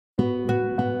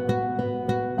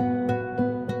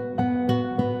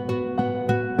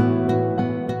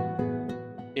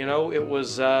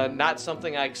was not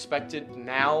something I expected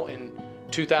now in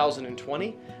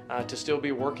 2020 to still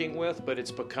be working with, but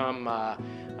it's become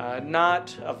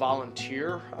not a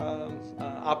volunteer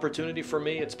opportunity for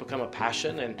me. It's become a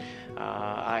passion, and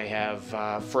I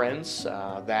have friends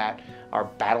that are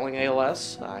battling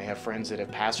ALS. I have friends that have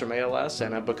passed from ALS,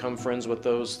 and I've become friends with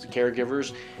those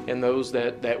caregivers and those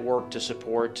that work to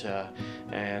support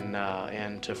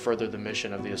and to further the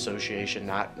mission of the association,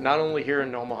 not only here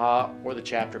in Omaha or the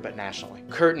chapter, but nationally.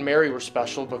 Kurt and Mary were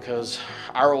special because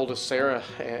our oldest, Sarah,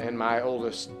 and my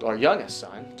youngest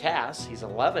son, Cass, he's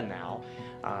 11 now.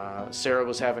 Sarah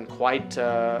was having quite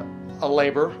a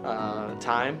labor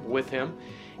time with him,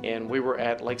 and we were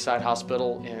at Lakeside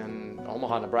Hospital in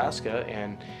Omaha, Nebraska,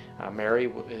 and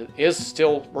Mary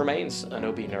still remains an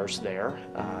OB nurse there,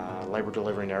 labor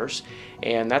delivery nurse,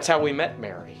 and that's how we met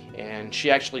Mary. And she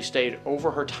actually stayed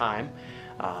over her time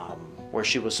where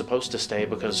she was supposed to stay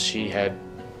because she had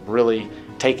really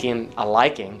taken a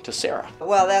liking to Sarah.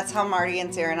 Well, that's how Marty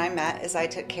and Sarah and I met, is I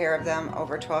took care of them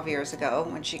over 12 years ago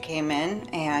when she came in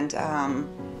and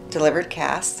delivered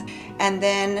Cass. And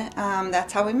then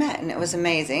that's how we met, and it was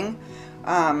amazing.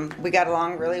 We got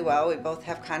along really well. We both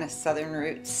have kind of southern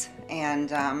roots,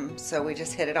 and so we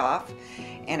just hit it off.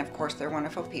 And of course, they're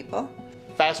wonderful people.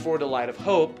 Fast forward to Light of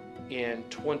Hope in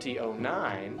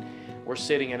 2009, we're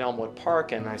sitting in Elmwood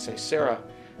Park, and I say, Sarah,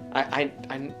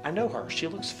 I know her. She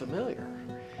looks familiar.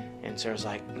 And Sarah's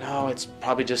like, no, it's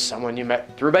probably just someone you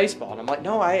met through baseball. And I'm like,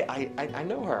 no, I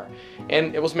know her.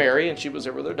 And it was Mary, and she was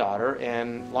there with her daughter.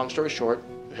 And long story short,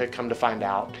 had come to find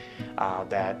out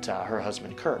that her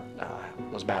husband, Kurt,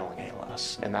 was battling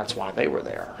ALS. And that's why they were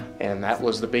there. And that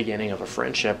was the beginning of a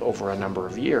friendship over a number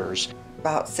of years.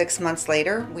 About 6 months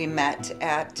later, we met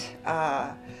at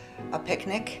a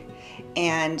picnic.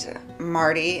 And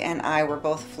Marty and I were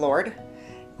both floored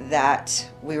that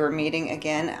we were meeting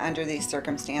again under these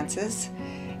circumstances.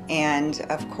 And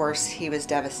of course, he was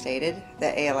devastated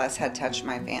that ALS had touched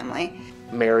my family.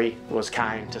 Mary was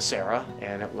kind to Sarah,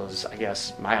 and it was, I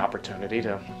guess, my opportunity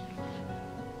to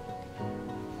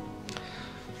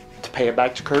pay it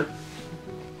back to Kurt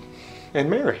and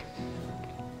Mary.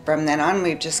 From then on,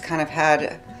 we've just kind of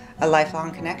had a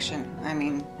lifelong connection. I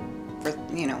mean, for,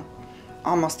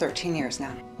 almost 13 years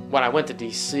now. When I went to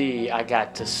DC, I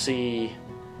got to see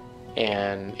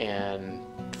and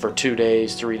for 2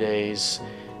 days, 3 days,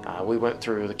 we went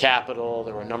through the Capitol.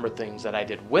 There were a number of things that I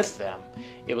did with them.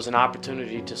 It was an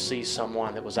opportunity to see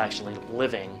someone that was actually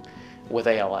living with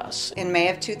ALS. In May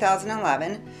of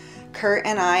 2011, Kurt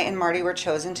and I and Marty were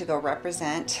chosen to go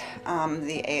represent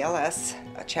the ALS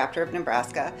chapter of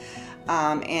Nebraska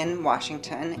in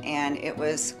Washington, and it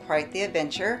was quite the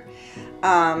adventure.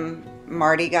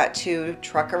 Marty got to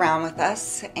truck around with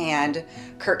us, and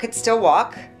Kurt could still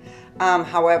walk.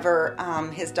 However,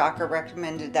 his doctor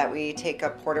recommended that we take a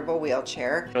portable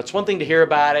wheelchair. It's one thing to hear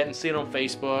about it and see it on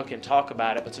Facebook and talk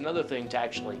about it, but it's another thing to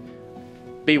actually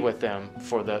be with them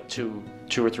for the two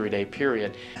or 3 day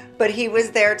period. But he was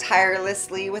there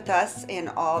tirelessly with us in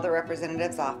all the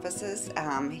representatives' offices.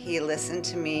 He listened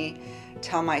to me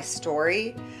tell my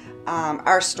story, Kurt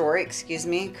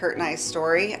and I's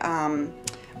story.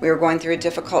 We were going through a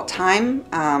difficult time.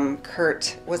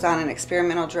 Kurt was on an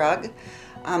experimental drug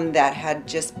that had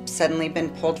just suddenly been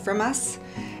pulled from us.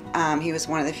 He was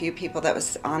one of the few people that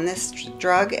was on this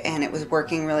drug, and it was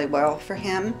working really well for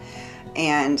him.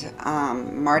 And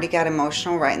Marty got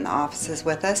emotional right in the offices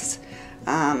with us.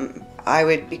 I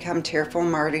would become tearful,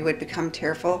 Marty would become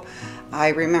tearful. I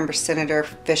remember Senator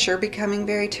Fisher becoming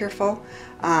very tearful.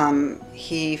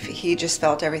 He just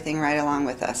felt everything right along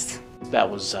with us. That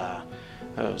was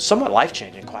somewhat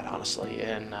life-changing, quite honestly,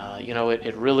 and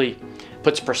it really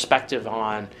puts perspective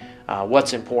on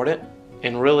what's important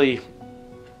and really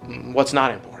what's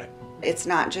not important. It's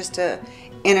not just a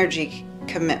energy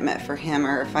commitment for him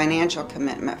or a financial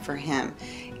commitment for him.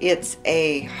 It's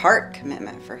a heart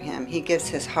commitment for him. He gives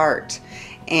his heart,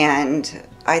 and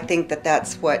I think that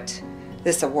that's what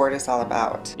this award is all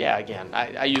about. Yeah, again,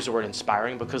 I use the word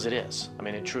inspiring because it is. I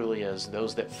mean, it truly is.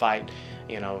 Those that fight,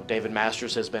 David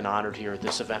Masters has been honored here at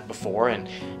this event before, and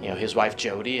his wife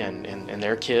Jody and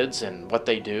their kids and what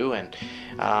they do, and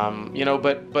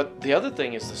but the other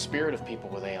thing is the spirit of people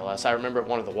with ALS. I remember at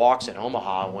one of the walks in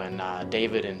Omaha when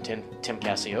David and Tim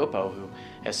Cassiopo, who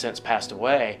has since passed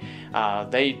away,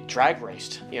 they drag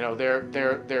raced. They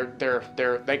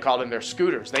called them their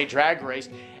scooters. They drag raced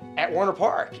at Warner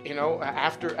Park,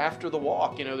 after the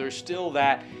walk. There's still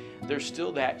that there's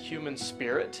still that human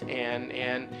spirit,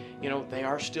 and you know, they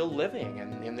are still living,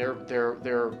 and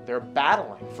they're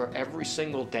battling for every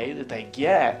single day that they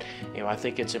get. You know, I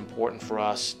think it's important for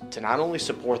us to not only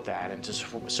support that and to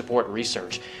support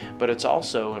research, but it's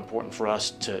also important for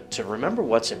us to remember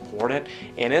what's important,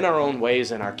 and in our own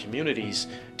ways in our communities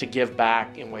to give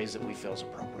back in ways that we feel is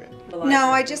appropriate. No,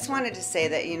 I just wanted to say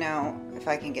that, you know, if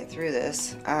I can get through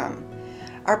this,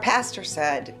 our pastor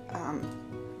said,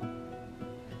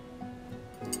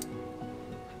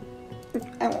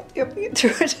 I won't be able to get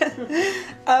through it,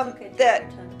 that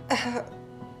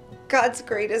God's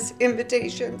greatest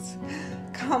invitations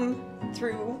come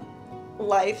through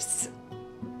life's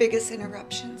biggest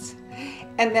interruptions.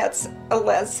 And that's a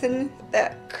lesson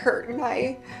that Kurt and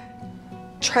I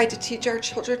tried to teach our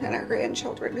children and our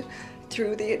grandchildren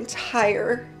through the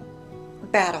entire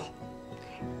battle.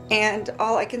 And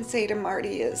all I can say to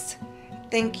Martie is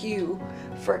thank you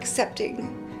for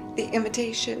accepting the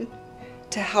invitation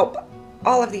to help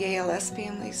all of the ALS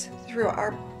families through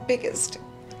our biggest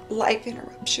life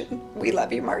interruption. We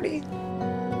love you, Martie.